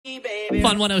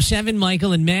Fun 107,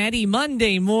 Michael and Maddie,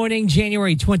 Monday morning,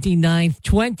 January 29th,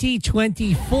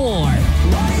 2024.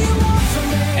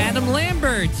 Adam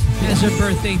Lambert has her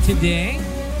birthday today.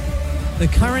 The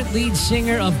current lead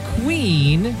singer of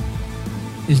Queen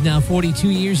is now 42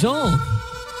 years old.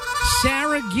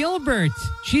 Sarah Gilbert,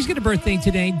 she's got a birthday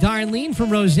today. Darlene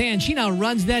from Roseanne, she now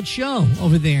runs that show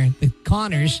over there, the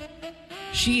Connors.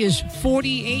 She is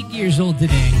 48 years old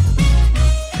today.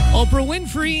 Oprah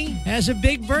Winfrey has a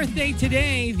big birthday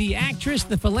today. The actress,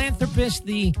 the philanthropist,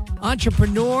 the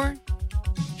entrepreneur.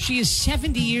 She is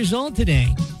 70 years old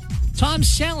today. Tom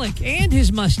Selleck and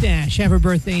his mustache have her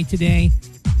birthday today.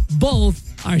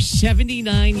 Both are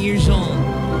 79 years old.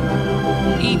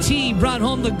 E.T. brought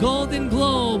home the Golden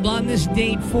Globe on this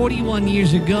date 41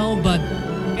 years ago, but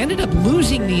ended up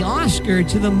losing the Oscar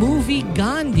to the movie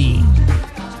Gandhi.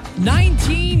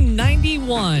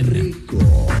 1991.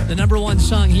 The number one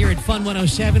song here at Fun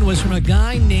 107 was from a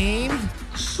guy named...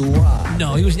 Suave.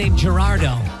 No, he was named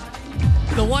Gerardo.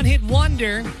 The one-hit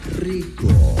wonder Rico.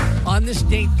 on this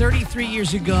date 33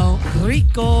 years ago,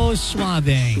 Rico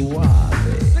Suave.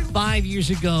 Suave. 5 years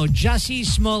ago, Jussie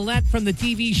Smollett from the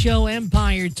TV show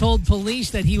Empire told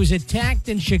police that he was attacked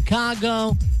in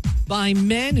Chicago by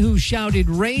men who shouted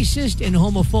racist and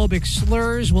homophobic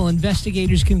slurs, while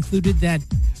investigators concluded that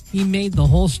he made the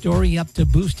whole story up to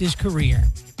boost his career.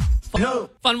 Fun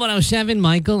 107,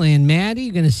 Michael and Maddie.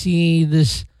 You're going to see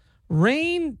this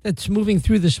rain that's moving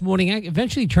through this morning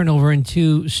eventually turn over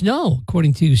into snow,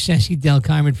 according to Ceci Del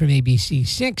Carmen from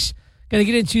ABC6. Going to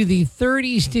get into the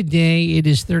 30s today. It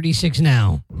is 36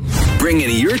 now. Bringing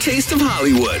your taste of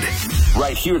Hollywood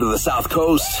right here to the South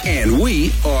Coast. And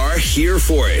we are here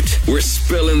for it. We're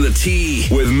spilling the tea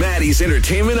with Maddie's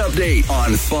Entertainment Update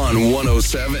on Fun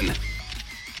 107.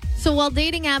 So while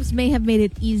dating apps may have made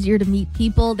it easier to meet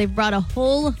people, they've brought a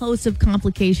whole host of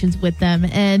complications with them.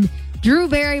 And Drew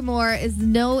Barrymore is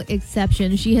no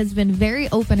exception. She has been very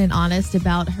open and honest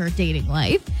about her dating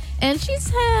life. And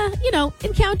she's,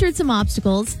 encountered some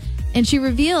obstacles. And she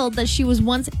revealed that she was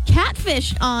once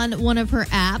catfished on one of her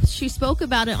apps. She spoke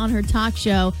about it on her talk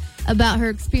show about her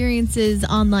experiences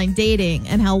online dating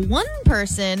and how one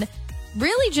person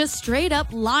really just straight up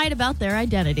lied about their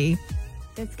identity.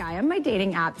 This guy on my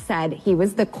dating app said he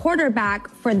was the quarterback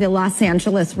for the Los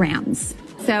Angeles Rams.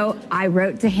 So I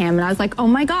wrote to him and I was like, oh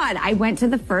my God, I went to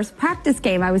the first practice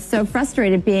game. I was so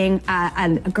frustrated being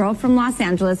a girl from Los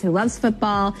Angeles who loves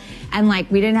football. And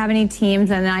we didn't have any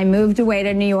teams. And then I moved away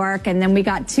to New York and then we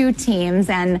got 2 teams.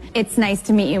 And it's nice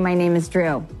to meet you. My name is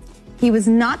Drew. He was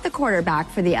not the quarterback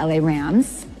for the LA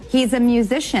Rams. He's a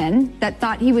musician that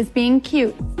thought he was being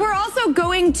cute. We're also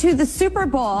going to the Super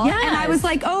Bowl. Yes. And I was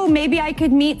like, oh, maybe I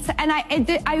could meet. And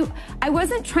I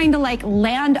wasn't trying to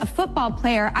land a football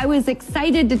player. I was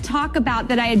excited to talk about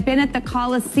that I had been at the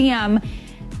Coliseum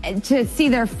to see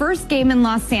their first game in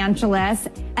Los Angeles.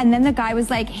 And then the guy was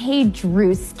like, hey,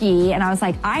 Drewski. And I was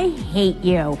like, I hate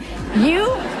you.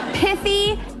 You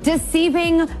pithy,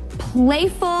 deceiving,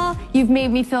 playful. You've made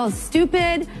me feel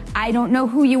stupid. I don't know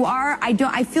who you are.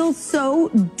 I feel so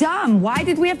dumb. Why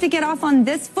did we have to get off on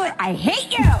this foot? I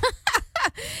hate you.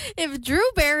 If Drew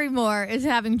Barrymore is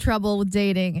having trouble with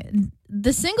dating,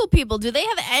 the single people, do they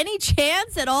have any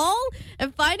chance at all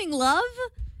of finding love?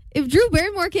 If Drew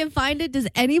Barrymore can't find it, does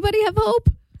anybody have hope?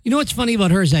 You know what's funny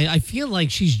about her is I feel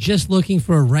like she's just looking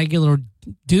for a regular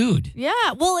dude. Yeah,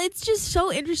 well, it's just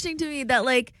so interesting to me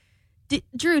that,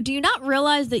 Drew, do you not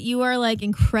realize that you are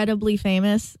incredibly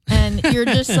famous and you're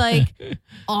just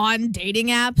on dating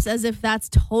apps as if that's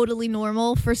totally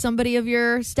normal for somebody of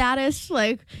your status?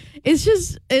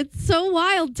 It's so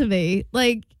wild to me.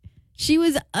 She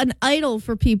was an idol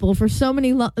for people for so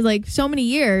many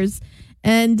years,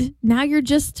 and now you're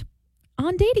just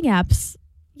on dating apps.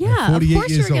 Yeah, of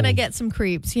course you're going to get some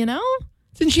creeps, you know?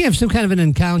 Didn't she have some kind of an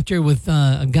encounter with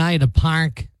a guy at a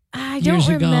park years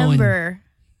ago?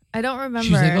 I don't remember.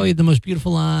 She's like, oh, you have the most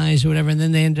beautiful eyes or whatever. And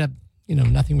then they ended up,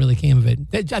 nothing really came of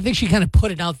it. I think she kind of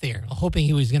put it out there, hoping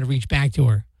he was going to reach back to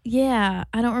her. Yeah,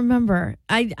 I don't remember.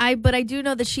 But I do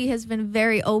know that she has been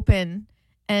very open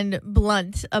and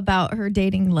blunt about her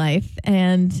dating life.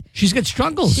 And she's got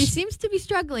struggles. She seems to be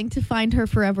struggling to find her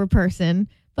forever person.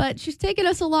 But she's taking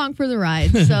us along for the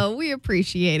ride, so we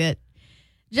appreciate it.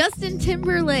 Justin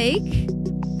Timberlake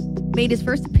made his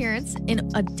first appearance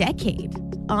in a decade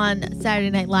on Saturday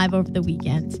Night Live over the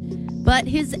weekend. But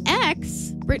his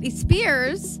ex, Britney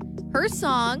Spears, her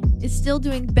song is still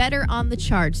doing better on the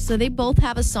charts. So they both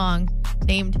have a song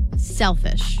named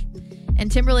Selfish. And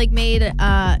Timberlake made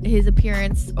his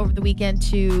appearance over the weekend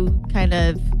to kind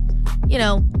of,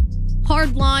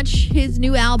 hard launch his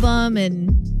new album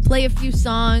and play a few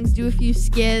songs, do a few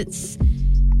skits.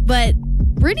 But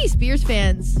Britney Spears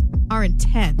fans are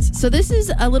intense. So this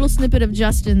is a little snippet of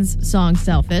Justin's song,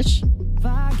 Selfish.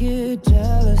 Pretty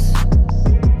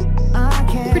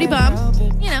bum.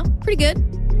 You know, pretty good.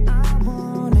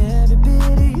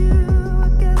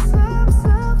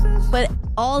 But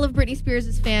all of Britney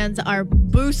Spears' fans are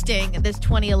boosting this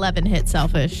 2011 hit,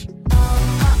 Selfish.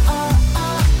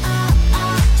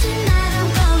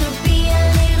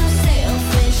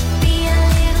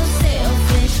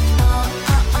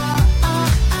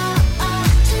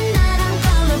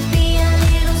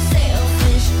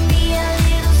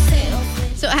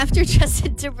 So after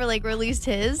Justin Timberlake released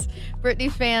his,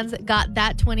 Britney fans got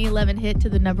that 2011 hit to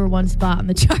the #1 spot on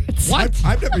the charts. What?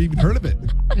 I've never even heard of it.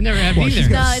 I never have Well, either. she's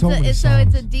got so many it's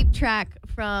songs. a deep track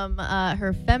from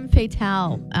her Femme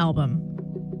Fatale album.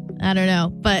 I don't know,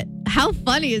 but how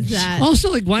funny is that?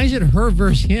 Also, like, why is it her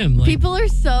versus him? Like, People are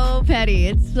so petty.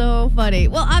 It's so funny.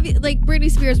 Well, like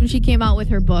Britney Spears, when she came out with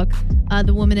her book,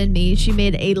 The Woman in Me, she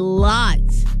made a lot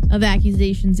of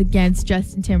accusations against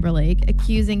Justin Timberlake,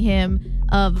 accusing him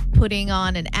of putting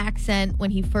on an accent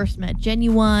when he first met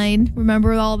Genuine.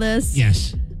 Remember all this?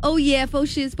 yes. Oh, yeah,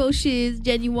 faux shiz,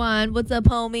 Genuine. What's up,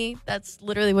 homie? That's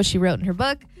literally what she wrote in her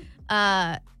book.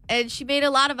 And she made a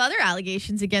lot of other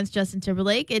allegations against Justin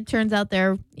Timberlake. It turns out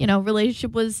their,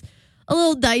 relationship was a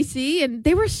little dicey, and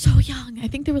they were so young. I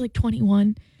think they were like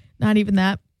 21, not even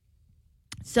that.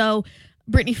 So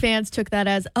Britney fans took that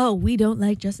as, oh, we don't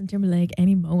like Justin Timberlake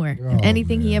anymore. And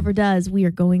anything he ever does, we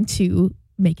are going to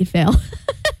make it fail.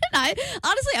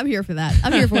 Honestly, I'm here for that.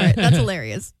 I'm here for it. That's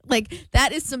hilarious. Like,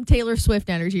 that is some Taylor Swift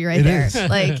energy right there. is.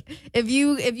 Like, if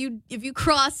you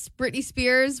cross Britney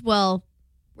Spears, well,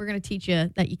 we're going to teach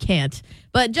you that you can't.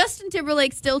 But Justin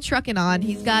Timberlake's still trucking on.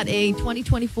 He's got a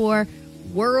 2024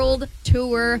 world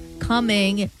tour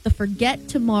coming, the Forget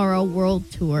Tomorrow World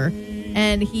Tour.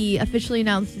 And he officially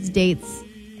announced his dates.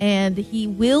 And he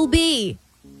will be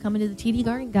coming to the TD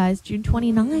Garden, guys, June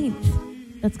 29th.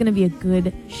 That's going to be a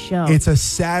good show. It's a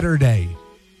Saturday.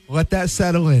 Let that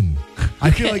settle in.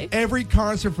 I feel like every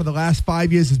concert for the last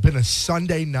 5 years has been a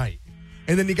Sunday night.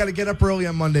 And then you got to get up early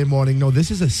on Monday morning. No, this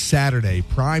is a Saturday,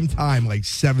 prime time, like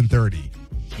 7:30.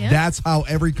 Yeah. That's how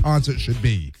every concert should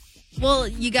be. Well,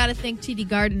 you got to think TD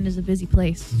Garden is a busy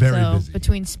place. Very so busy.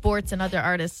 Between sports and other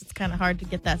artists, it's kind of hard to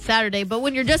get that Saturday. But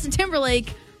when you're Justin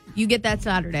Timberlake, you get that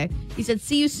Saturday. He said,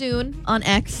 see you soon on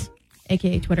X,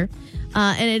 a.k.a. Twitter.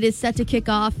 And it is set to kick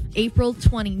off April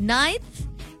 29th.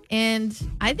 And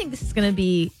I think this is going to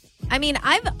be... I mean,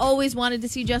 I've always wanted to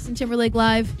see Justin Timberlake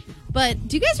live. But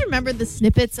do you guys remember the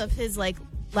snippets of his,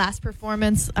 last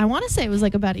performance? I want to say it was,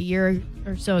 about a year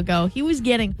or so ago. He was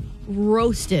getting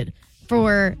roasted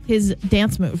for his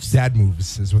dance moves. Dad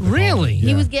moves is what they call Really? it. He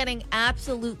Yeah. was getting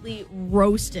absolutely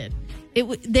roasted.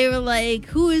 They were like,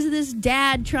 who is this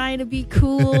dad trying to be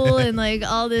cool and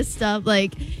all this stuff.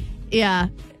 Yeah.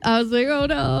 I was like, oh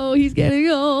no, he's getting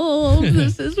old.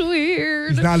 This is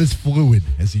weird. He's not as fluid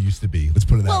as he used to be. Let's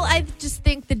put it that Well, way. I just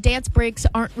think the dance breaks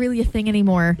aren't really a thing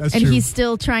anymore. That's and true. he's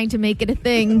still trying to make it a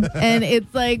thing. And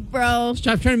it's like, bro,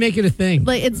 Stop trying to make it a thing.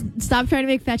 stop trying to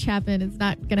make fetch happen. It's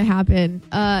not gonna happen.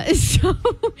 So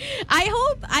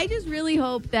I just really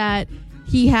hope that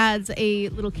he has a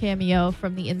little cameo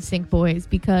from the NSYNC boys,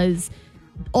 because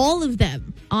all of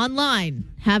them online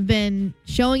have been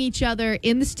showing each other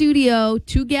in the studio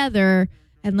together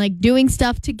and doing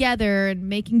stuff together and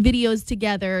making videos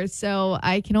together. So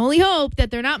I can only hope that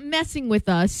they're not messing with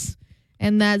us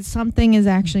and that something is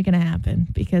actually going to happen,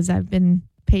 because I've been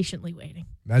patiently waiting.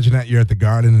 Imagine that you're at the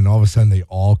Garden and all of a sudden they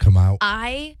all come out.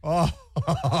 I Oh.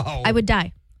 would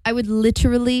die. I would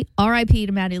literally R.I.P.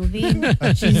 to Maddie Levine.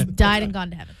 She's died and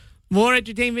gone to heaven. More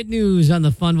entertainment news on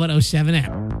the Fun 107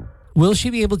 app. Will she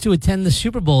be able to attend the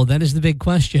Super Bowl? That is the big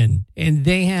question. And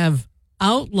they have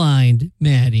outlined,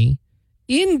 Maddie,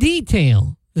 in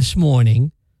detail this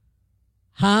morning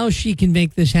how she can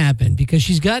make this happen, because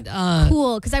she's got...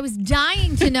 Cool, because I was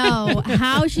dying to know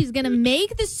how she's going to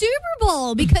make the Super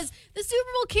Bowl, because the Super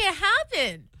Bowl can't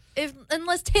happen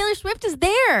unless Taylor Swift is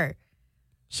there.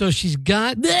 So she's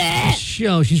got the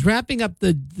show. She's wrapping up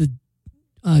the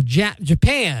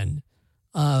Japan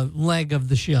leg of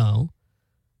the show.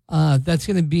 That's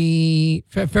going to be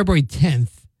February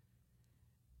 10th.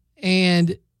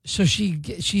 And so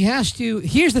she has to...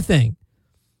 Here's the thing.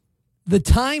 The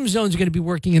time zones are going to be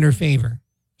working in her favor.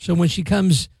 So when she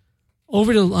comes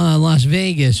over to Las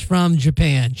Vegas from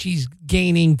Japan, she's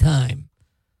gaining time.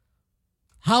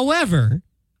 However,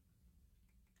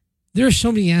 there are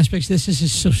so many aspects to this. This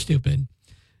is so stupid.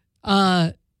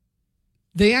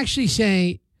 They actually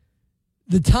say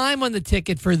the time on the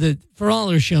ticket for all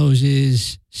her shows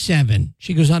is 7.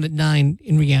 She goes on at 9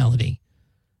 in reality.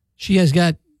 She has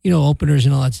got, openers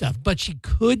and all that stuff. But she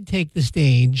could take the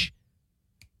stage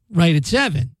right at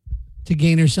 7 to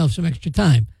gain herself some extra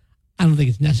time. I don't think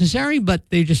it's necessary, but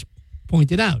they just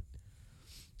point it out.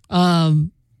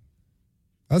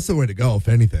 That's the way to go, if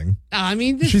anything. I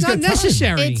mean, it's She's not got time.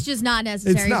 necessary. It's just not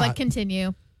necessary, It's not. but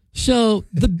continue. So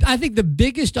I think the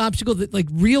biggest obstacle, that like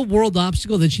real world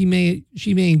obstacle that she may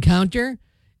encounter,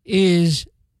 is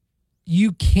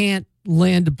you can't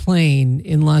land a plane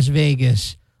in Las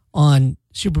Vegas on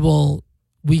Super Bowl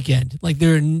weekend. Like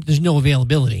there's no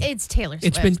availability. It's Taylor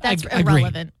It's Swift. been- That's agreed.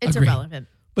 irrelevant. It's Agreed. irrelevant.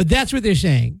 But that's what they're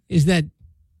saying, is that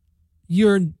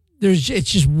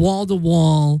it's just wall to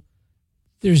wall.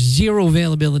 There's zero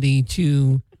availability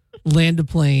to land a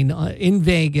plane in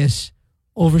Vegas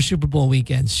over Super Bowl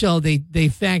weekend. So they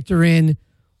factor in,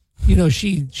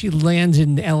 she lands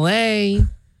in L.A.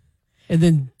 and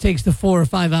then takes the 4 or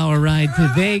 5 hour ride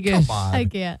to Vegas. Come on. I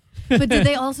can't. But did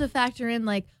they also factor in,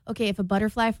 like, okay, if a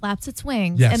butterfly flaps its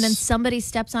wings Yes. and then somebody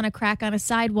steps on a crack on a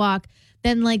sidewalk,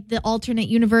 then, like, the alternate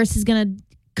universe is going to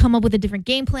come up with a different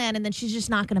game plan, and then she's just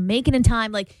not going to make it in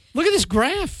time. Like, Look at this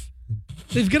graph.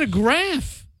 They've got a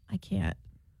graph. I can't.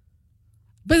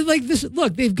 But like this,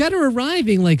 look, they've got her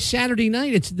arriving like Saturday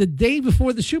night. It's the day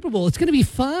before the Super Bowl. It's going to be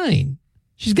fine.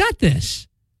 She's got this.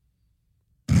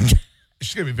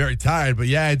 She's going to be very tired, but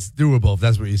yeah, it's doable if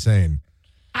that's what you're saying.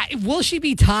 Will she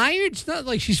be tired? It's not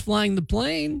like she's flying the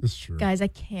plane. That's true. Guys, I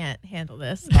can't handle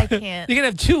this. I can't. You're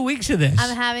going to have 2 weeks of this.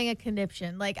 I'm having a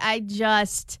conniption. Like,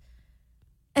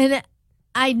 and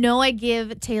I know I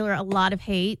give Taylor a lot of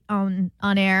hate on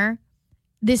air.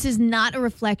 This is not a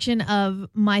reflection of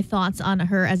my thoughts on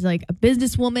her as like a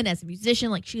businesswoman, as a musician.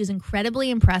 Like, she is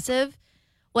incredibly impressive.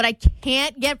 What I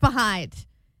can't get behind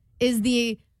is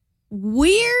the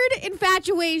weird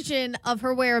infatuation of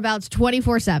her whereabouts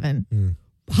 24/7.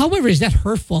 However, is that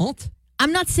her fault?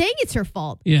 I'm not saying it's her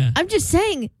fault. Yeah. I'm just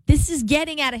saying this is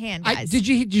getting out of hand, guys. Did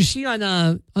you see on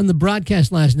the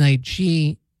broadcast last night?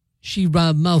 She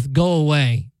mouthed "go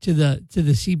away" to the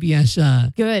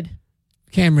CBS Good.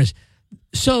 cameras.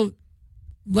 So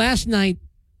last night,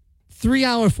 3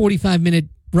 hour, 45-minute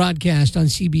broadcast on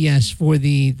CBS for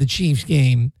the Chiefs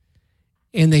game,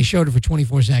 and they showed it for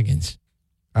 24 seconds.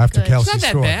 After Good. Kelsey It's not that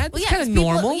scored. bad. Well, It's yeah, kind of 'cause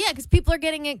people- normal. Yeah, because people are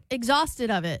getting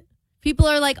exhausted of it. People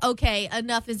are like, okay,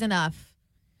 enough is enough.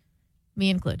 Me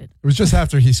included. It was just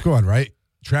after he scored, right?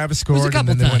 Travis It scored. was a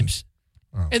couple and then they went- times.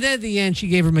 And then at the end, she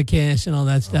gave him a kiss and all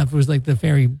that stuff. It was like the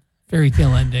fairy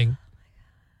tale ending.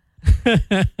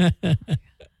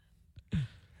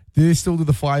 Do they still do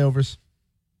the flyovers?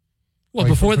 Well,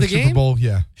 Like, before for the Super game? Bowl,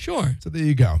 yeah. Sure. So there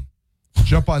you go.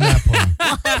 Jump on that plane.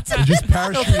 And just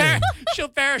parachute in. She'll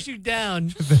parachute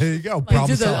down There you go.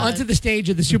 Problem solved. onto the stage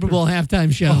of the Super Bowl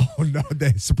halftime show. Oh, no.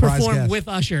 They surprise Performed guest. with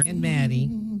Usher and Maddie.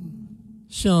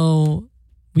 So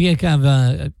we had kind of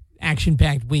a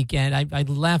action-packed weekend. I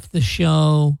left the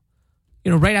show,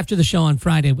 right after the show on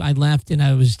Friday. I left and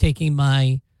I was taking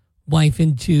my wife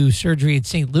into surgery at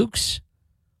St. Luke's.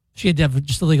 She had to have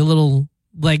just like a little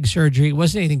leg surgery. It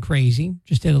wasn't anything crazy.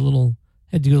 Just had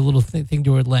to do a little thing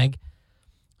to her leg.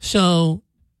 So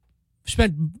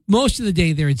spent most of the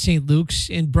day there at St. Luke's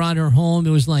and brought her home.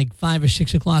 It was like 5 or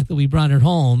 6 o'clock that we brought her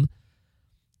home.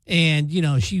 And,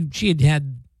 she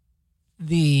had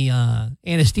the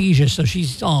anesthesia, so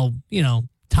she's all,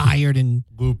 tired and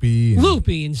Loopy.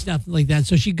 loopy and stuff like that.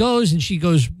 So she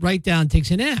goes right down,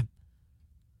 takes a nap.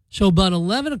 So about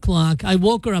 11 o'clock, I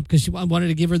woke her up because I wanted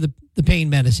to give her the pain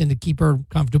medicine to keep her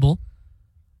comfortable.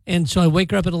 And so I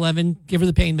wake her up at 11, give her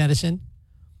the pain medicine,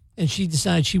 and she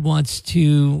decides she wants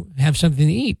to have something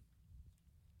to eat.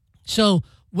 So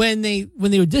when they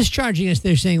were discharging us,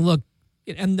 they're saying, look,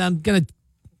 and I'm going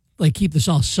to keep this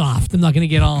all soft. I'm not going to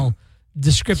get all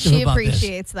descriptive She about this.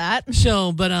 appreciates that.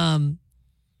 So, but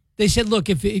they said, look,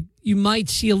 you might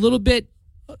see a little bit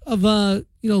of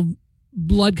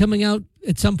blood coming out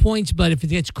at some points, but if it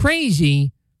gets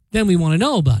crazy, then we want to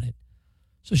know about it.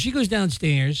 So she goes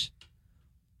downstairs,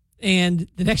 and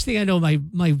the next thing I know,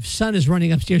 my son is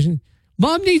running upstairs and,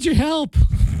 Mom needs your help.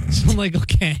 So I'm like,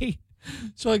 okay.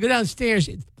 So I go downstairs.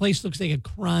 The place looks like a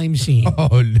crime scene.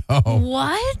 Oh, no.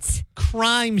 What?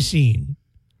 Crime scene.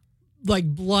 Like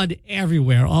blood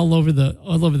everywhere, all over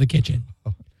the kitchen.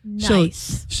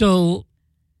 Nice. So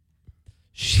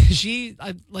we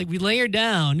lay her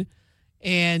down,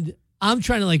 and I'm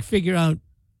trying to figure out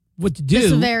what to do. The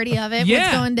severity of it, Yeah.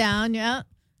 what's going down, yeah.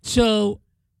 So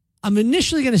I'm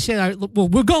initially going to say, well,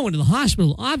 we're going to the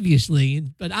hospital, obviously,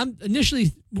 but I'm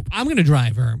going to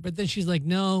drive her. But then she's like,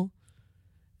 no.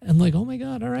 I'm like, oh my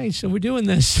God, all right, so we're doing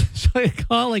this. So I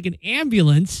call like an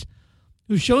ambulance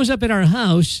who shows up at our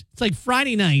house. It's like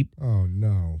Friday night. Oh,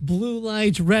 no. Blue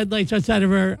lights, red lights outside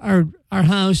of our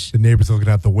house. The neighbors looking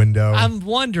out the window. I'm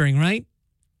wondering, right?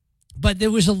 But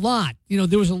there was a lot.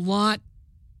 There was a lot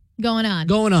Going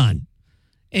on.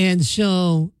 And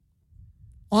so,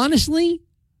 honestly,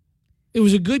 it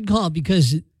was a good call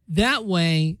because that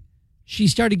way she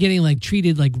started getting like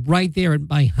treated like right there at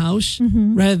my house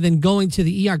rather than going to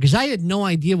the ER. Because I had no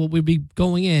idea what we'd be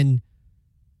going in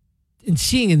and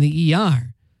seeing in the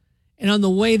ER. And on the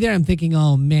way there, I'm thinking,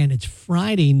 oh, man, it's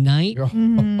Friday night. Oh,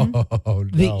 no.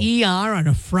 The ER on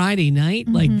a Friday night?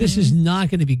 Like, this is not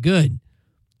going to be good.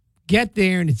 Get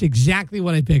there, and it's exactly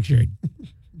what I pictured.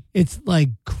 It's like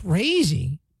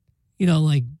crazy.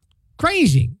 Like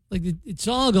crazy. Like, it's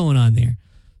all going on there.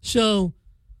 So,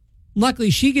 luckily,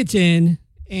 she gets in,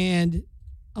 and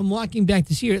I'm walking back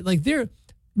to see her. Like,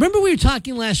 remember we were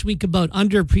talking last week about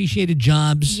underappreciated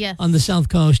jobs on the South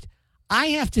Coast? I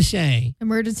have to say,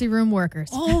 emergency room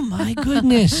workers. Oh my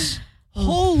goodness.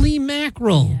 Holy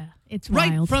mackerel. Yeah, it's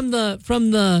right wild. from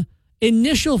the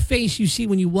initial face you see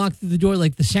when you walk through the door,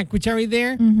 like the secretary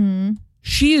there.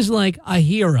 She is like a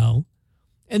hero.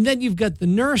 And then you've got the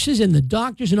nurses and the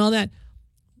doctors and all that.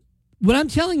 What I'm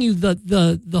telling you,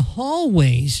 the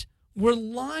hallways were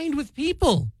lined with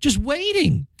people just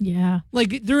waiting. Yeah.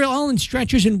 Like they're all in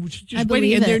stretchers and just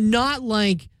waiting. And they're not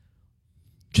like,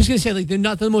 just gonna say, like, they're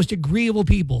not the most agreeable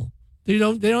people. They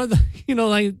don't, like,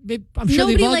 I'm sure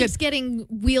nobody they've all likes getting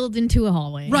wheeled into a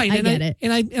hallway. Right. I get it.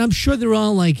 And I'm sure they're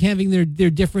all like having their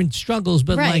different struggles,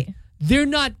 but like they're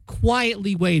not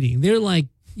quietly waiting. They're like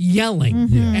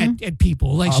yelling at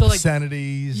people. Like,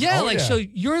 obscenities. So like, so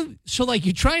you're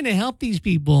trying to help these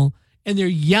people and they're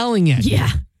yelling at you. Yeah.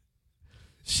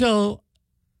 So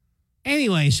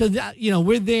anyway, so that,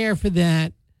 we're there for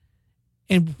that.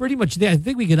 And pretty much there, I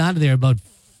think we get out of there about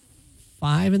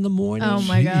 5 in the morning. Oh,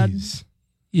 my God.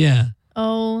 Yeah.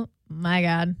 Oh, my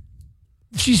God.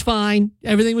 She's fine.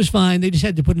 Everything was fine. They just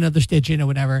had to put another stitch in or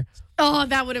whatever. Oh,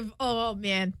 that would have, oh,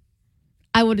 man.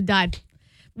 I would have died.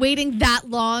 Waiting that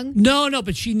long? No,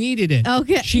 but she needed it.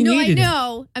 Okay. She needed it. I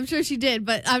know. I'm sure she did,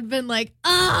 but I've been like,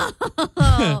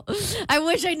 oh, I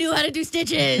wish I knew how to do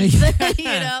stitches.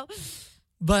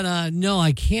 But no,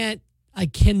 I can't. I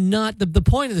cannot. The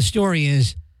point of the story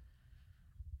is,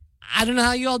 I don't know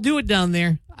how you all do it down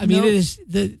there. I mean, it is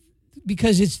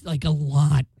because it's like a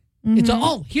lot. It's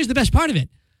here's the best part of it.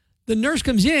 The nurse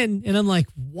comes in and I'm like,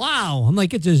 wow. I'm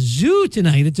like, it's a zoo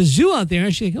tonight. It's a zoo out there.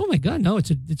 And she's like, oh my God, no,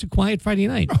 it's a quiet Friday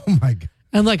night. Oh my God.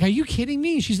 I'm like, are you kidding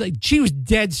me? She's like, she was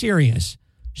dead serious.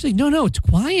 She's like, no, it's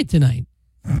quiet tonight.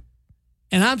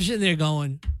 And I'm sitting there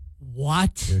going,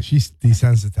 what? Yeah, she's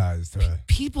desensitized to it.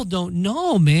 People don't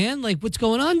know, man. Like, what's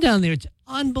going on down there? It's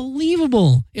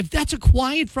unbelievable. If that's a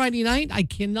quiet Friday night, I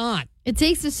cannot. It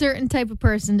takes a certain type of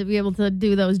person to be able to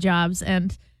do those jobs,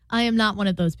 and I am not one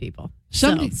of those people.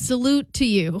 So, salute to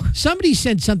you. Somebody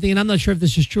said something, and I'm not sure if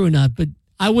this is true or not, but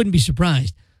I wouldn't be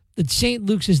surprised that St.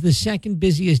 Luke's is the second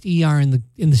busiest ER in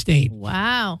the state.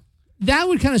 Wow. That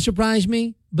would kind of surprise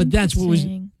me, but that's what was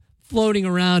floating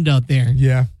around out there.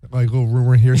 Yeah, like a little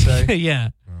rumor hearsay.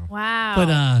 Yeah. Wow. But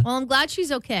well, I'm glad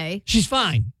she's okay. She's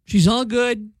fine. She's all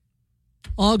good.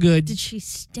 All good. Did she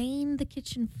stain the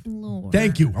kitchen floor?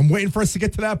 Thank you. I'm waiting for us to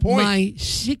get to that point. My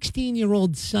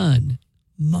 16-year-old son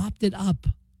mopped it up.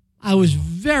 I was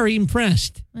very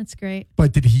impressed. That's great.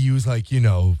 But did he use, like,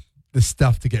 the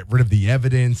stuff to get rid of the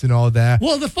evidence and all that?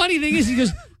 Well, the funny thing is, he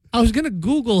goes, I was going to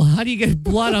Google how do you get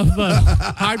blood off a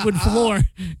hardwood floor.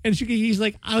 And he's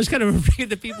like, I was kind of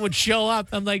afraid that people would show up.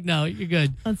 I'm like, no, you're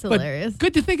good. That's hilarious. But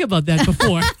good to think about that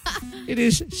before. It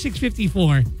is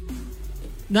 6:54.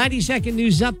 90-second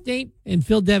news update, and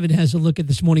Phil Devitt has a look at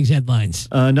this morning's headlines.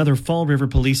 Another Fall River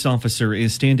police officer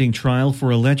is standing trial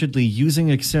for allegedly using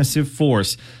excessive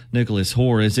force. Nicholas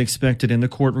Hoare is expected in the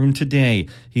courtroom today.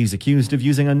 He's accused of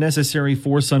using unnecessary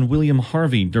force on William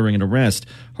Harvey during an arrest.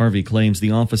 Harvey claims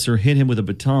the officer hit him with a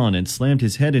baton and slammed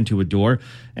his head into a door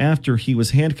after he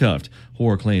was handcuffed.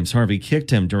 Hoare claims Harvey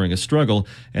kicked him during a struggle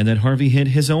and that Harvey hit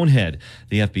his own head.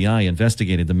 The FBI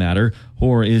investigated the matter.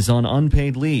 Hoare is on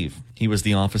unpaid leave. He was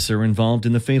the officer involved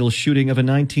in the fatal shooting of a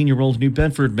 19-year-old New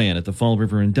Bedford man at the Fall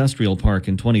River Industrial Park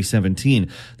in 2017.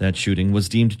 That shooting was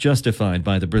deemed justified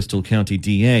by the Bristol County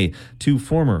DA. 2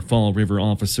 former Fall River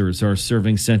officers are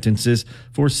serving sentences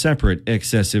for separate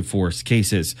excessive force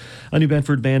cases. A New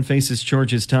Bedford man faces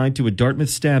charges tied to a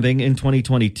Dartmouth stabbing in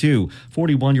 2022.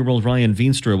 41-year-old Ryan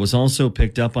Veenstra was also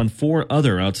picked up on 4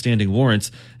 other outstanding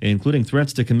warrants, including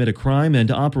threats to commit a crime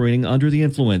and operating under the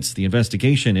influence. The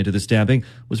investigation into the stabbing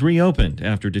was reopened reopened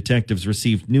after detectives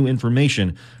received new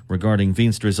information regarding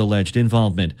Veenstra's alleged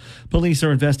involvement. Police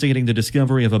are investigating the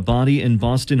discovery of a body in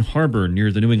Boston Harbor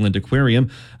near the New England Aquarium.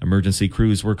 Emergency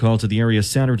crews were called to the area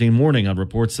Saturday morning on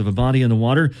reports of a body in the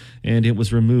water, and it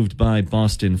was removed by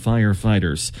Boston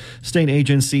firefighters. State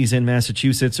agencies in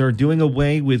Massachusetts are doing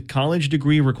away with college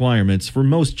degree requirements for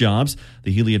most jobs.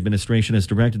 The Healy administration has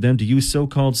directed them to use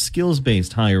so-called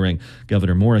skills-based hiring.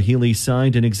 Governor Maura Healy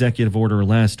signed an executive order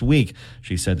last week.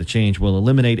 She said the change will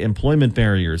eliminate employment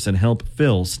barriers and help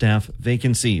fill staff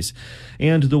vacancies.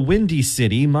 And the Windy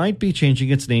City might be changing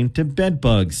its name to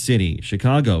Bedbug City.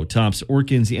 Chicago tops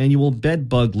Orkin's annual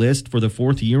bedbug list for the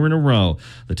fourth year in a row.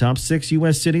 The top 6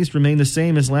 U.S. cities remain the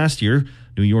same as last year.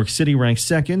 New York City ranks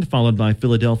second, followed by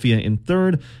Philadelphia in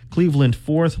third, Cleveland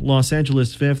fourth, Los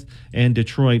Angeles fifth, and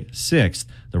Detroit sixth.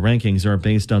 The rankings are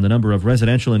based on the number of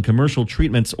residential and commercial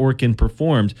treatments Orkin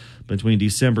performed between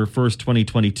December 1st,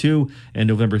 2022 and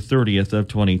November 30th of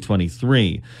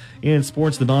 2023. In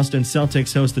sports, the Boston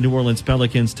Celtics host the New Orleans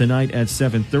Pelicans tonight at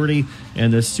 7:30,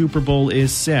 and the Super Bowl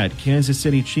is set. Kansas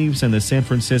City Chiefs and the San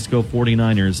Francisco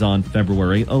 49ers on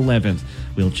February 11th.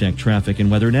 We'll check traffic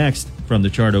and weather next. From the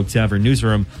Chart Oak Tavern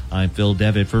Newsroom, I'm Phil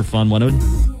Devitt for Fun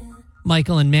 102.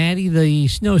 Michael and Maddie, the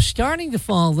snow's starting to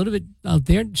fall a little bit out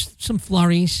there. Just some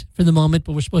flurries for the moment,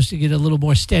 but we're supposed to get a little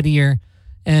more steadier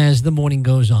as the morning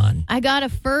goes on. I got a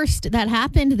first that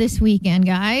happened this weekend,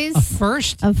 guys. A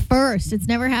first? A first. It's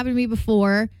never happened to me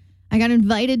before. I got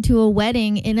invited to a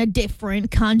wedding in a different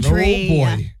country. Oh,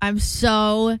 boy. I'm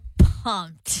so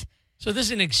pumped. So this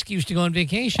is an excuse to go on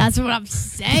vacation. That's what I'm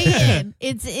saying.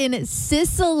 It's in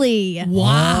Sicily.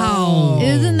 Wow.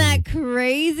 Isn't that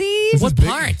crazy? What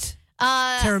part?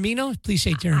 Uh, Taormino? Please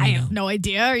say Taormino. I have no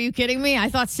idea. Are you kidding me? I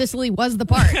thought Sicily was the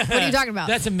part. What are you talking about?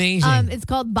 That's amazing. It's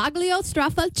called Baglio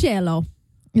Strafalcielo.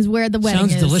 Is where the wedding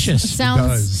Sounds is. delicious.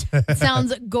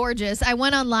 Sounds gorgeous. I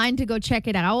went online to go check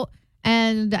it out,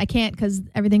 and I can't because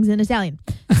everything's in Italian.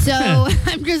 So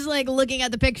I'm just like looking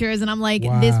at the pictures, and I'm like,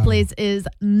 this place is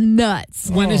nuts.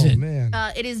 When is it? Man.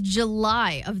 It is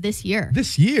July of this year.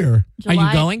 This year? Are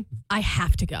you going? I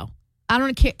have to go. I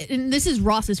don't care. And this is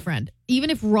Ross's friend. Even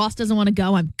if Ross doesn't want to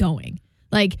go, I'm going.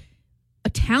 Like,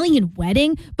 Italian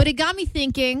wedding? But it got me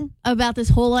thinking about this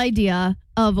whole idea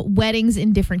of weddings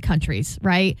in different countries,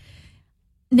 right?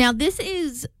 Now, this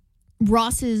is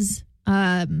Ross's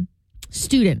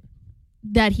student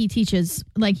that he teaches,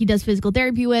 like he does physical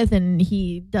therapy with and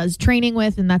he does training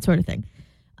with and that sort of thing.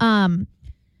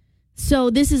 So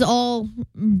this is all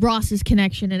Ross's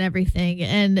connection and everything.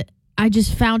 And I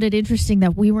just found it interesting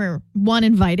that we were, one,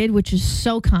 invited, which is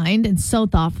so kind and so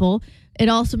thoughtful. It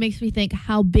also makes me think,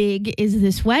 how big is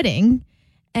this wedding?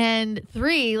 And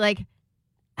 3, like,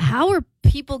 how are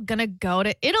people going to go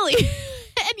to Italy?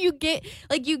 And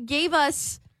you gave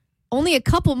us only a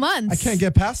couple months. I can't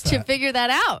get past that. To figure that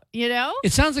out, you know?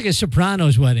 It sounds like a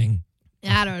Sopranos wedding.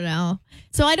 I don't know.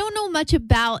 So I don't know much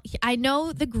about, I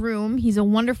know the groom. He's a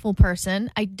wonderful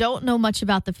person. I don't know much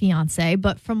about the fiance,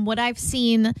 but from what I've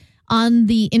seen on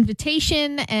the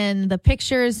invitation and the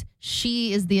pictures,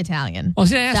 she is the Italian. I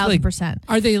was going to ask, 1,000%.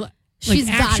 Are they like She's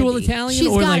actual gotta be. Italian? She's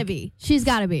or gotta like, be. She's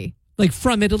gotta be. Like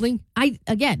from Italy? I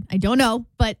don't know,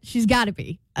 but she's gotta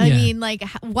be. I Yeah. mean, like,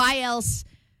 why else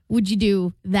would you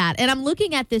do that? And I'm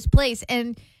looking at this place,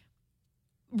 and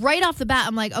right off the bat,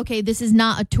 I'm like, okay, this is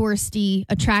not a touristy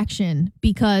attraction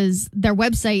because their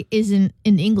website isn't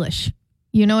in English.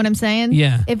 You know what I'm saying?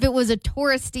 Yeah. If it was a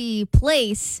touristy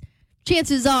place,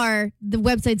 chances are the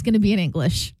website's going to be in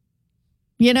English.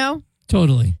 You know?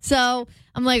 Totally. So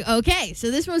I'm like, okay,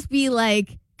 so this must be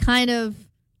like kind of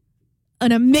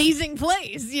an amazing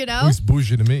place, you know? Looks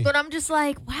bougie to me. But I'm just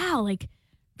like, wow, like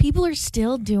people are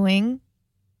still doing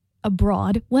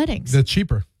abroad weddings. They're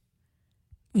cheaper.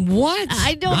 What?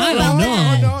 I don't know I about don't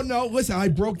that. know. No. Listen, I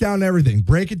broke down everything.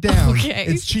 Break it down. Okay.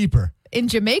 It's cheaper. In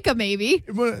Jamaica, maybe.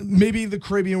 Well, maybe the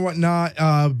Caribbean and whatnot,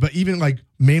 but even like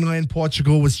mainland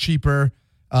Portugal was cheaper.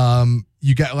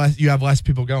 You have less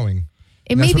people going.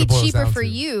 It And may that's what be it boils cheaper down for to.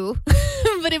 you,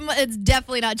 but it's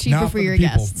definitely not cheaper Not for the your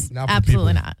people. guests. Not for the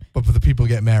Absolutely people. not. But for the people who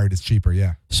get married, it's cheaper,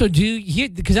 yeah. So do you,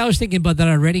 because I was thinking about that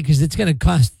already, because it's going to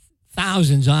cost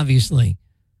thousands, obviously.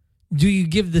 Do you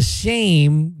give the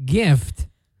same gift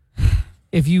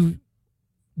if you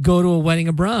go to a wedding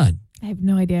abroad? I have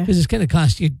no idea. Because it's going to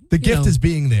cost you. The gift is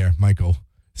being there, Michael.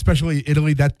 Especially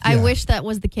Italy. I wish that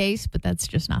was the case, but that's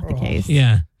just not the case.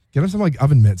 Yeah. Get him some like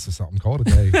oven mitts or something. Call it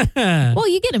a day. Well,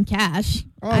 you get them cash.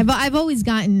 Oh. I've always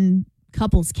gotten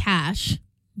couples cash,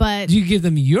 but Do you give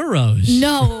them euros?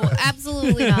 no,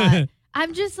 absolutely not.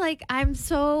 I'm just like I'm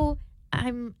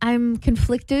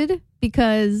conflicted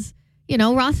because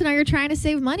Ross and I are trying to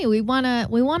save money. We want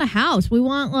a house.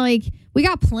 We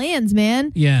got plans,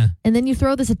 man. Yeah. And then you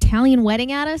throw this Italian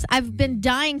wedding at us. I've been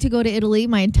dying to go to Italy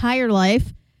my entire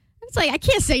life. It's like, I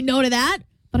can't say no to that,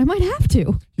 but I might have to.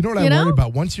 You know what I worry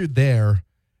about? Once you're there,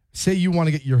 say you want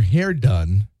to get your hair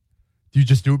done, do you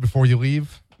just do it before you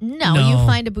leave? No, you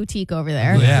find a boutique over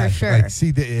there for sure. Like,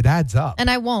 see, it adds up. And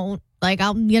I won't. Like,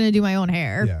 I'm going to do my own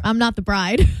hair. Yeah. I'm not the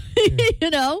bride,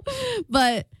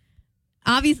 But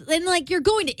obviously, and like, you're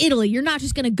going to Italy. You're not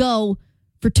just going to go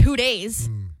for 2 days.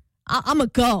 I'm going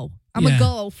to go. I'm going to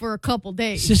go for a couple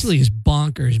days. Sicily is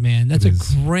bonkers, man. That's a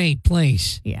great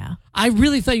place. Yeah. I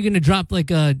really thought you were going to drop like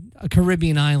a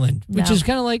Caribbean island, which No. is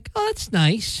kind of like, oh, that's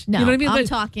nice. No, you know what I mean? I'm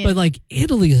talking. But like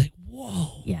Italy is like,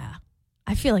 whoa. Yeah.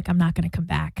 I feel like I'm not going to come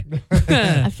back.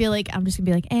 I feel like I'm just going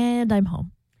to be like, and I'm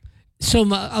home. So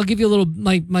I'll give you a little,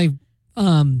 my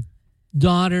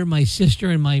daughter, my sister,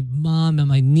 and my mom and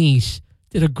my niece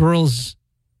did a girls'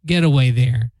 getaway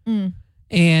there.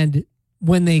 And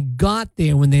when they got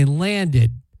there, when they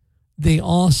landed, they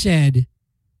all said,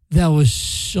 that was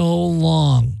so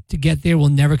long to get there. We're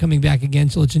never coming back again,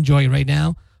 so let's enjoy it right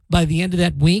now. By the end of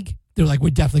that week, they're like, we're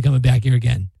definitely coming back here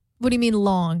again. What do you mean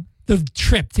long? The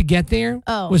trip to get there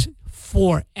was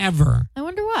forever. I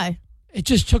wonder why. It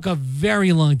just took a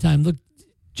very long time. Look,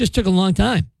 just took a long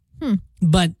time. And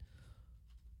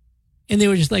they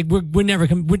were just like, we're never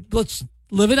coming. Let's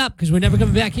live it up because we're never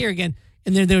coming back here again.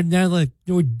 And they're like,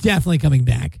 we're definitely coming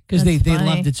back because they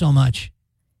loved it so much.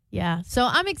 Yeah. So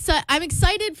I'm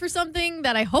excited for something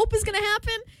that I hope is going to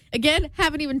happen. Again,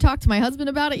 haven't even talked to my husband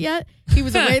about it yet. He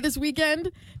was away this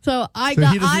weekend. So he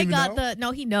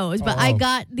knows, but I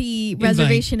got the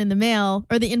reservation in the mail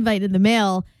or the invite in the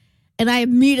mail. And I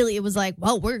immediately was like,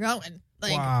 well, we're going.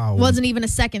 Like, wow. Wasn't even a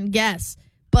second guess.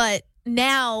 But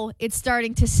now it's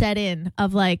starting to set in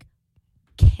of like,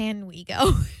 can we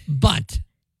go? But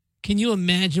can you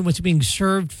imagine what's being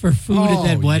served for food at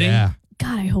that wedding? Yeah.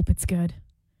 God, I hope it's good.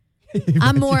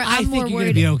 I'm more you're worried.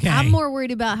 gonna be okay. I'm more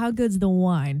worried about how good's the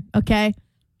wine. Okay,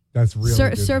 That's really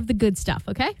good. Serve the good stuff.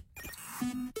 Okay.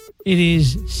 It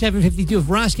is 7:52. If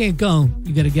Ross can't go,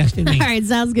 you got a guest in me. All right,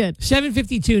 sounds good.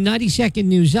 7:52. 90-second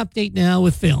news update now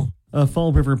with Phil. A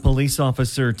Fall River police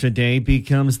officer today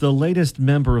becomes the latest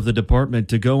member of the department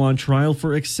to go on trial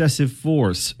for excessive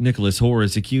force. Nicholas Hoare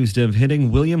is accused of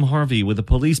hitting William Harvey with a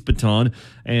police baton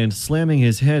and slamming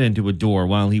his head into a door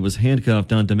while he was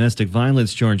handcuffed on domestic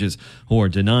violence charges. Hoare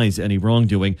denies any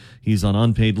wrongdoing. He's on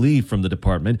unpaid leave from the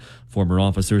department. Former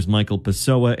officers Michael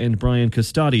Pessoa and Brian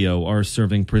Custodio are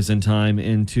serving prison time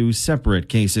in 2 separate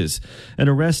cases. An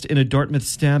arrest in a Dartmouth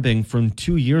stabbing from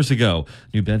 2 years ago.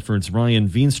 New Bedford's Ryan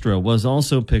Veenstra was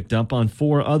also picked up on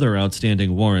 4 other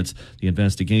outstanding warrants. The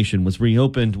investigation was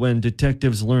reopened when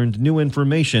detectives learned new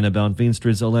information about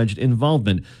Veenstra's alleged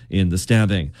involvement in the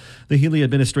stabbing. The Healy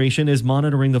administration is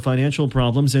monitoring the financial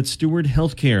problems at Steward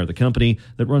Healthcare, the company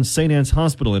that runs St. Anne's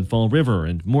Hospital in Fall River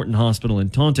and Morton Hospital in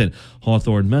Taunton.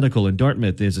 Hawthorne Medical in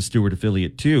Dartmouth is a Steward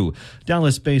affiliate too.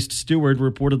 Dallas-based Steward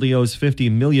reportedly owes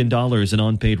 $50 million in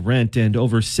unpaid rent and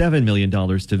over $7 million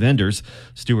to vendors.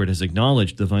 Steward has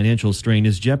acknowledged the financial strain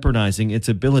is jeopardizing its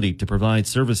ability to provide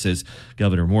services.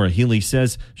 Governor Maura Healey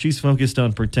says she's focused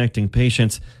on protecting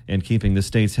patients and keeping the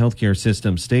state's healthcare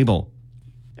system stable.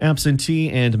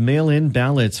 Absentee and mail-in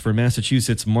ballots for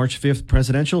Massachusetts' March 5th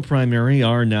presidential primary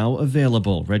are now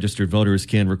available. Registered voters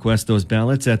can request those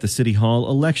ballots at the City Hall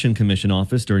Election Commission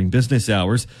office during business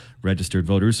hours. Registered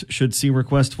voters should see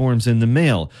request forms in the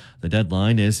mail. The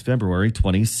deadline is February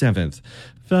 27th.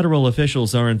 Federal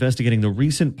officials are investigating the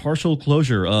recent partial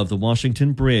closure of the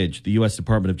Washington Bridge. The U.S.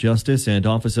 Department of Justice and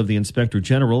Office of the Inspector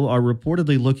General are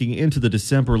reportedly looking into the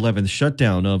December 11th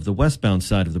shutdown of the westbound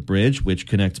side of the bridge, which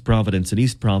connects Providence and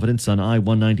East Providence on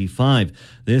I-195.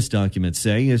 This, documents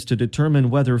say, is to determine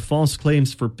whether false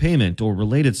claims for payment or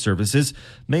related services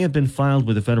may have been filed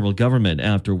with the federal government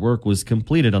after work was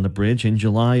completed on the bridge in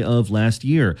July of last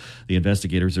year. The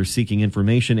investigators are seeking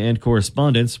information and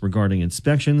correspondence regarding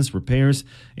inspections, repairs,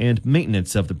 and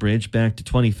maintenance of the bridge back to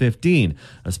 2015.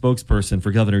 A spokesperson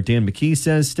for Governor Dan McKee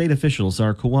says state officials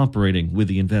are cooperating with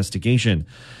the investigation.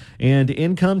 And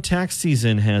income tax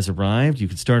season has arrived. You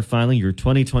can start filing your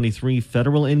 2023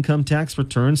 federal income tax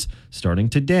returns starting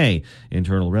today.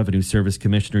 Internal Revenue Service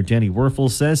Commissioner Danny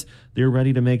Werfel says they're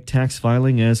ready to make tax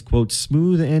filing as, quote,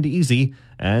 smooth and easy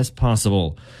as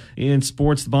possible. In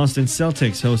sports, the Boston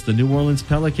Celtics host the New Orleans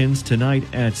Pelicans tonight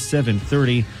at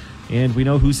 7:30. And we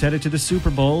know who's headed to the Super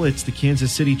Bowl. It's the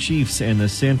Kansas City Chiefs and the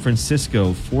San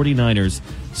Francisco 49ers.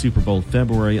 Super Bowl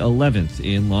February 11th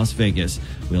in Las Vegas.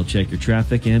 We'll check your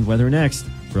traffic and weather next.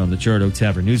 From the Chart Oak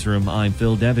Tavern Newsroom, I'm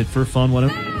Phil Devitt for Fun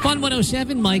 107. Fun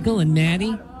 107, Michael and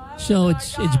Maddie. So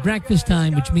it's breakfast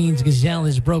time, which means Gazelle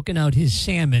has broken out his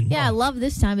salmon. Yeah, I love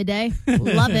this time of day.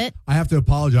 Love it. I have to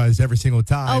apologize every single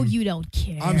time. Oh, you don't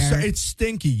care. I'm sorry. It's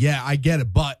stinky. Yeah, I get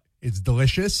it, but it's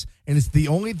delicious, and it's the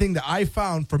only thing that I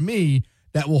found for me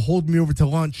that will hold me over to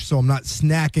lunch, so I'm not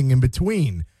snacking in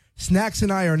between. Snacks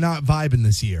and I are not vibing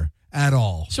this year at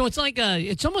all. So it's like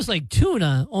it's almost like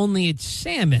tuna, only it's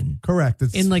salmon. Correct.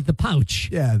 It's in like the pouch.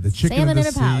 Yeah, the chicken salmon of the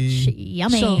in a pouch. sea.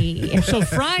 Yummy. So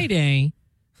Friday,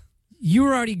 you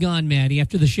were already gone, Maddie,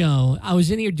 after the show. I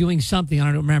was in here doing something, I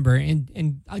don't remember.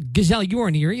 And Gazelle, you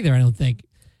weren't here either, I don't think.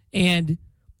 And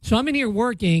so I'm in here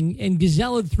working, and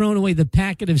Gazelle had thrown away the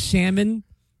packet of salmon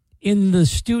in the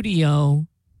studio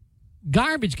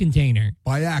garbage container.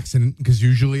 By accident, because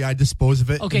usually I dispose of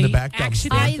it in the back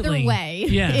dumpster. Accidentally. Either way,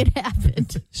 Yeah. it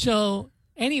happened. So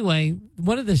anyway,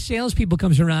 one of the salespeople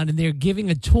comes around, and they're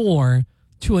giving a tour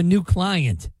to a new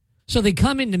client. So they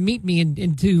come in to meet me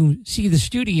and to see the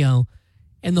studio,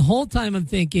 and the whole time I'm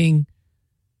thinking,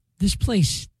 this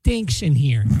place stinks in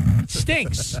here. It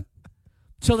stinks.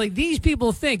 So like these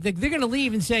people think that they're going to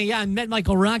leave and say, yeah, I met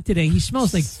Michael Rock today. He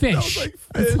smells like fish.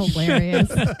 That's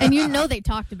hilarious. And you know they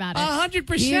talked about it.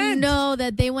 100%. You know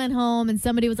that they went home and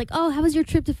somebody was like, oh, how was your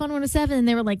trip to Fun 107? And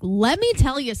they were like, let me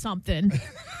tell you something.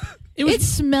 It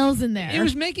smells in there. It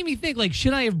was making me think, like,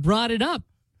 should I have brought it up?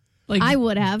 Like I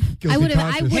would have. Guilty I would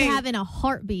conscience. have in a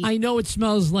heartbeat. I know it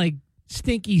smells like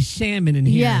stinky salmon in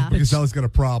here. Yeah. Gazelle's got a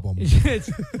problem. It's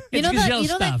You know Gazelle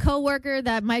that stuff. coworker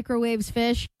that microwaves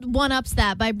fish? One-ups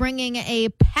that by bringing a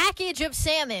package of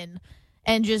salmon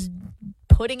and just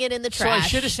putting it in the So trash. I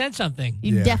should have said something.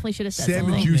 You Yeah. definitely should have said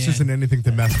Salmon something. juice man. isn't anything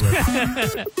to mess with.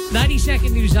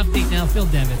 90-second news update now. Phil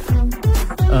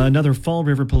Devitt. Another Fall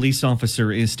River police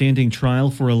officer is standing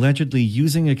trial for allegedly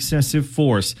using excessive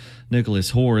force. Nicholas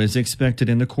Hoare is expected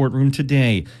in the courtroom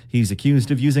today. He's accused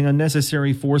of using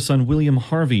unnecessary force on William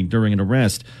Harvey during an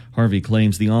arrest. Harvey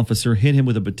claims the officer hit him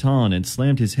with a baton and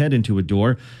slammed his head into a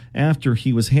door after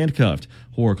he was handcuffed.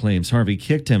 Hoare claims Harvey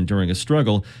kicked him during a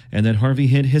struggle and that Harvey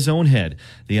hit his own head.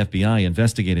 The FBI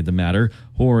investigated the matter.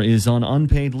 Hoare is on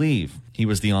unpaid leave. He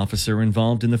was the officer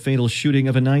involved in the fatal shooting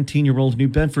of a 19-year-old New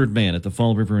Bedford man at the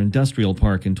Fall River Industrial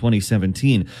Park in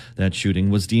 2017. That shooting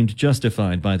was deemed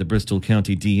justified by the Bristol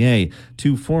County DA.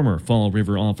 Two former Fall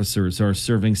River officers are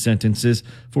serving sentences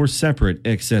for separate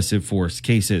excessive force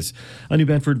cases. A New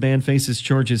Bedford man faces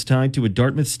charges tied to a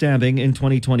Dartmouth stabbing in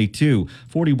 2022.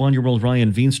 41-year-old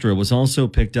Ryan Veenstra was also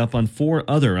picked up on 4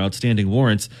 other outstanding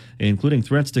warrants, including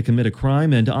threats to commit a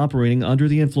crime and operating under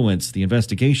the influence. The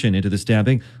investigation into the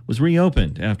stabbing was reopened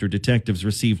after detectives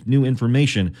received new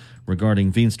information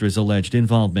regarding Veenstra's alleged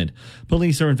involvement.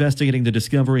 Police are investigating the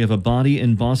discovery of a body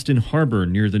in Boston Harbor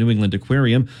near the New England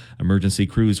Aquarium. Emergency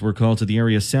crews were called to the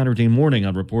area Saturday morning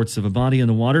on reports of a body in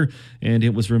the water, and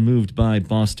it was removed by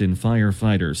Boston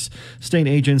firefighters. State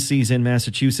agencies in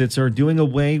Massachusetts are doing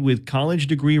away with college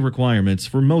degree requirements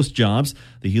for most jobs.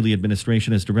 The Healy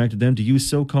administration has directed them to use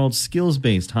so-called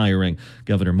skills-based hiring.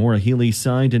 Governor Maura Healy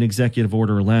signed an executive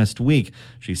order last week.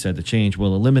 She said the change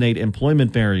will eliminate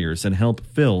employment barriers and help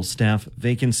fill staff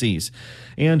vacancies.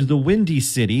 And the Windy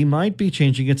City might be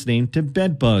changing its name to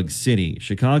Bedbug City.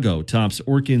 Chicago tops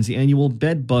Orkin's annual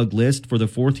bedbug list for the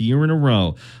 4th year in a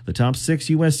row. The top 6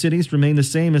 U.S. cities remain the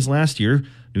same as last year.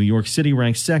 New York City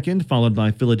ranks 2nd, followed by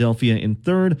Philadelphia in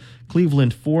 3rd,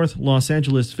 Cleveland 4th, Los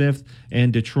Angeles 5th,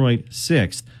 and Detroit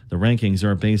 6th. The rankings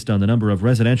are based on the number of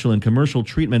residential and commercial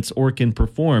treatments Orkin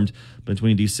performed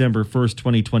between December 1st,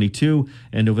 2022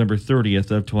 and November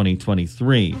 30th of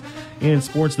 2023. In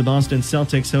sports, the Boston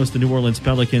Celtics host the New Orleans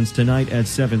Pelicans tonight at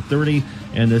 7:30,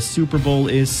 and the Super Bowl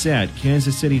is set.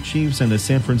 Kansas City Chiefs and the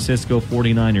San Francisco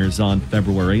 49ers on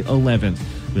February 11th.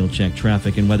 We'll check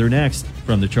traffic and weather next.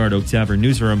 From the Chart Oak Tavern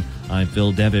Newsroom, I'm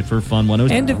Phil Devitt for Fun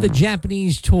 107. End of the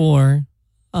Japanese tour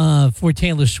for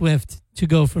Taylor Swift to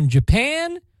go from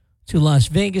Japan to Las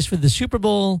Vegas for the Super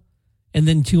Bowl and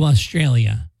then to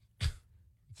Australia.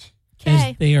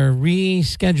 Okay. As they are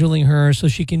rescheduling her so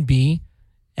she can be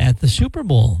at the Super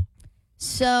Bowl.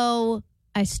 So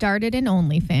I started in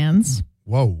OnlyFans.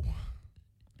 Whoa.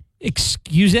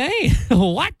 Excuse me?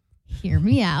 What? Hear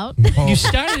me out. You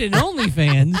started in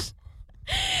OnlyFans.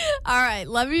 All right,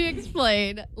 let me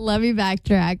explain. Let me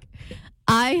backtrack.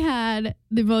 I had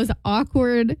the most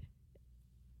awkward,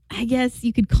 I guess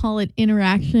you could call it,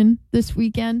 interaction this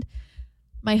weekend.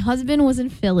 My husband was in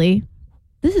Philly.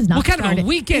 This is not What kind of a starting-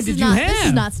 weekend this did is you not- This have?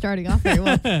 is not starting off very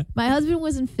well. My husband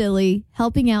was in Philly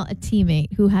helping out a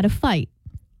teammate who had a fight.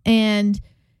 And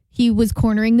he was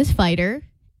cornering this fighter.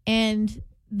 And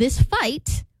this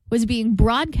fight was being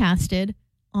broadcasted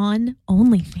on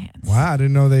OnlyFans. Wow, I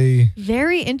didn't know they...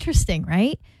 Very interesting,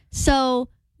 right? So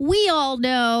we all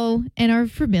know and are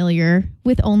familiar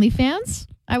with OnlyFans,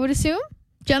 I would assume,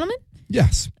 gentlemen?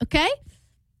 Yes. Okay.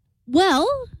 Well,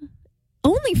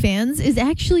 OnlyFans is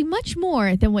actually much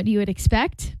more than what you would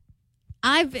expect.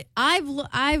 I've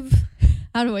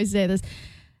how do I say this?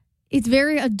 It's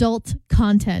very adult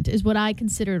content is what I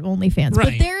consider OnlyFans.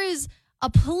 Right. But there is a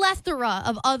plethora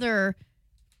of other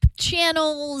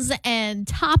channels and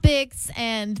topics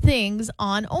and things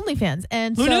on OnlyFans.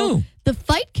 And Who knew? the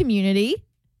fight community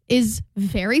is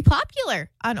very popular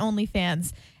on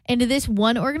OnlyFans. And this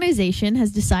one organization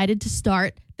has decided to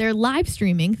start their live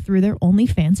streaming through their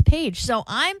OnlyFans page. So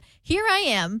I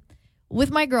am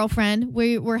with my girlfriend.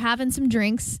 We're having some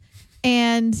drinks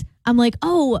and I'm like,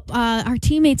 our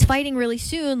teammate's fighting really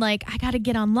soon. Like, I got to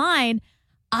get online.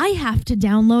 I have to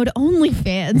download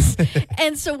OnlyFans.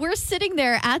 And so we're sitting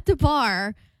there at the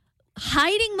bar,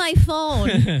 hiding my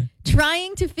phone,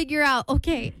 trying to figure out,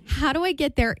 okay, how do I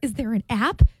get there? Is there an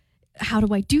app? How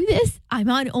do I do this? I'm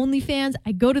on OnlyFans.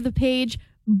 I go to the page.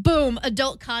 Boom,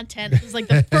 adult content. This is like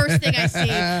the first thing I see.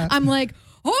 I'm like,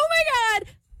 oh my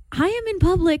God. I am in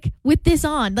public with this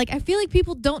on. Like, I feel like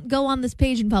people don't go on this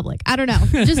page in public. I don't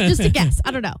know. Just a guess.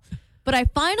 I don't know. But I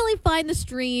finally find the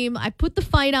stream. I put the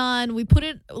fight on. We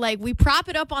prop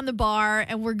it up on the bar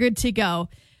and we're good to go.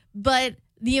 But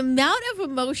the amount of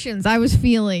emotions I was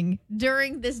feeling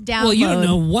during this download. Well, you don't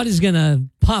know what is going to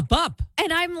pop up.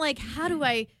 And I'm like, how do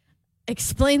I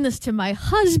explain this to my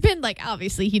husband? Like,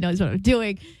 obviously he knows what I'm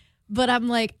doing. But I'm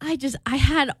like, I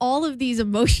had all of these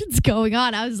emotions going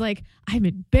on. I was like, I'm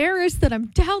embarrassed that I'm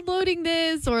downloading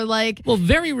this or like. Well,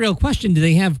 very real question. Do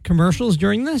they have commercials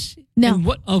during this? No. And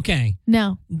what? Okay.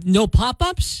 No. No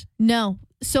pop-ups? No.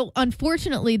 So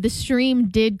unfortunately, the stream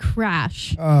did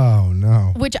crash. Oh,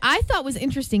 no. Which I thought was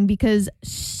interesting because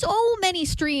so many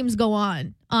streams go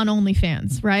on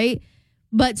OnlyFans, right?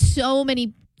 But so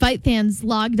many fight fans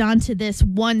logged onto this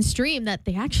one stream that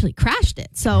they actually crashed it.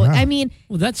 So, Wow. I mean,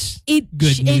 Well, that's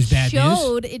good news, bad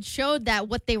news. It showed that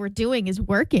what they were doing is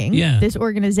working, Yeah. this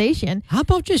organization. How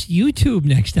about just YouTube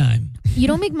next time? You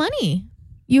don't make money.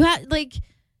 You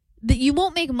you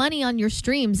won't make money on your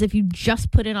streams if you just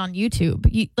put it on YouTube.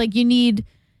 You need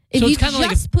if So you it's kinda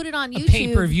just like put it on A YouTube.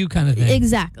 pay-per-view kind of thing.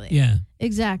 Exactly. Yeah.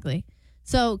 Exactly.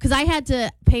 So, because I had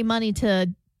to pay money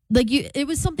to it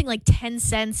was something like 10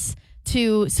 cents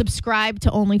to subscribe to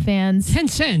OnlyFans. 10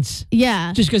 cents.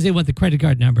 Yeah. Just because they want the credit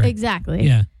card number. Exactly.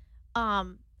 Yeah.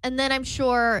 And then I'm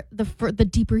sure the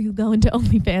deeper you go into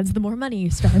OnlyFans, the more money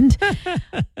you spend.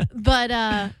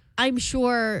 But I'm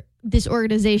sure this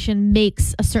organization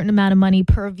makes a certain amount of money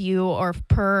per view or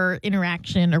per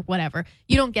interaction or whatever.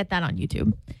 You don't get that on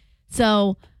YouTube.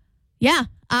 So, yeah,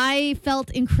 I felt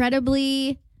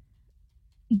incredibly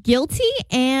guilty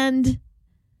and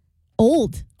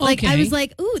old. Like, I Okay. was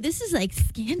like, ooh, this is like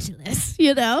scandalous,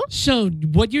 you know? So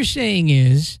what you're saying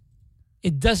is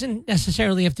it doesn't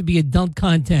necessarily have to be adult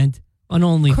content on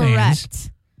OnlyFans.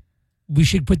 Correct. We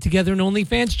should put together an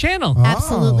OnlyFans channel.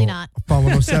 Absolutely not. Fun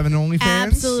 107 OnlyFans?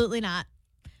 Absolutely not.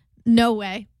 No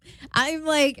way. I'm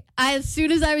like, as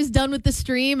soon as I was done with the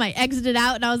stream, I exited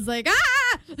out and I was like, I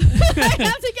have to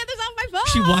get this off my phone.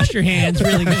 She washed her hands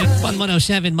really good. Fun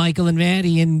 107, Michael and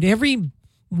Maddie. And every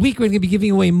week we're going to be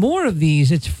giving away more of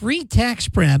these. It's free tax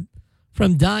prep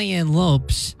from Diane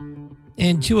Lopes.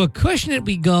 And to Acushnet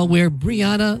we go where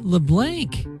Brianna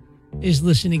LeBlanc is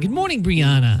listening. Good morning,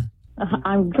 Brianna.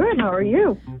 I'm good. How are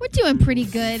you? We're doing pretty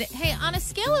good. Hey, on a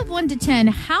scale of 1 to 10,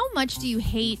 how much do you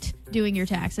hate doing your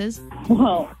taxes?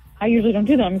 Well, I usually don't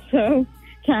do them, so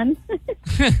 10.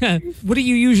 What do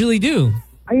you usually do?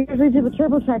 I usually do the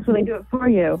TurboTax where they do it for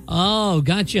you. Oh,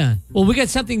 gotcha. Well, we got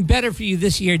something better for you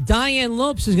this year. Diane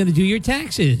Lopes is going to do your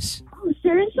taxes. Oh,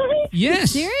 seriously?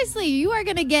 Yes. Seriously, you are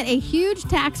going to get a huge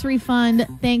tax refund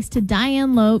thanks to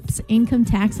Diane Lopes Income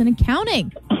Tax and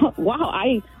Accounting. Wow,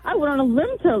 I went on a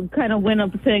limb to kind of win a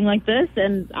thing like this,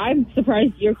 and I'm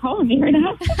surprised you're calling me right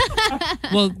now.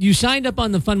 Well, you signed up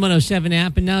on the Fun 107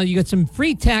 app, and now you got some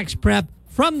free tax prep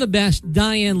from the best,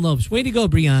 Diane Lopes. Way to go,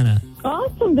 Brianna.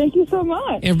 Awesome. Thank you so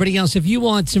much. Everybody else, if you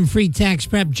want some free tax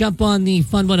prep, jump on the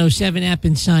Fun 107 app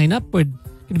and sign up. We're going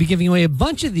to be giving away a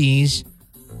bunch of these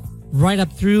right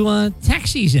up through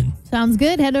tax season. Sounds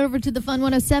good. Head over to the Fun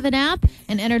 107 app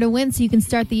and enter to win so you can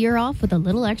start the year off with a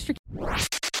little extra.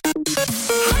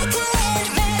 Michael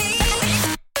and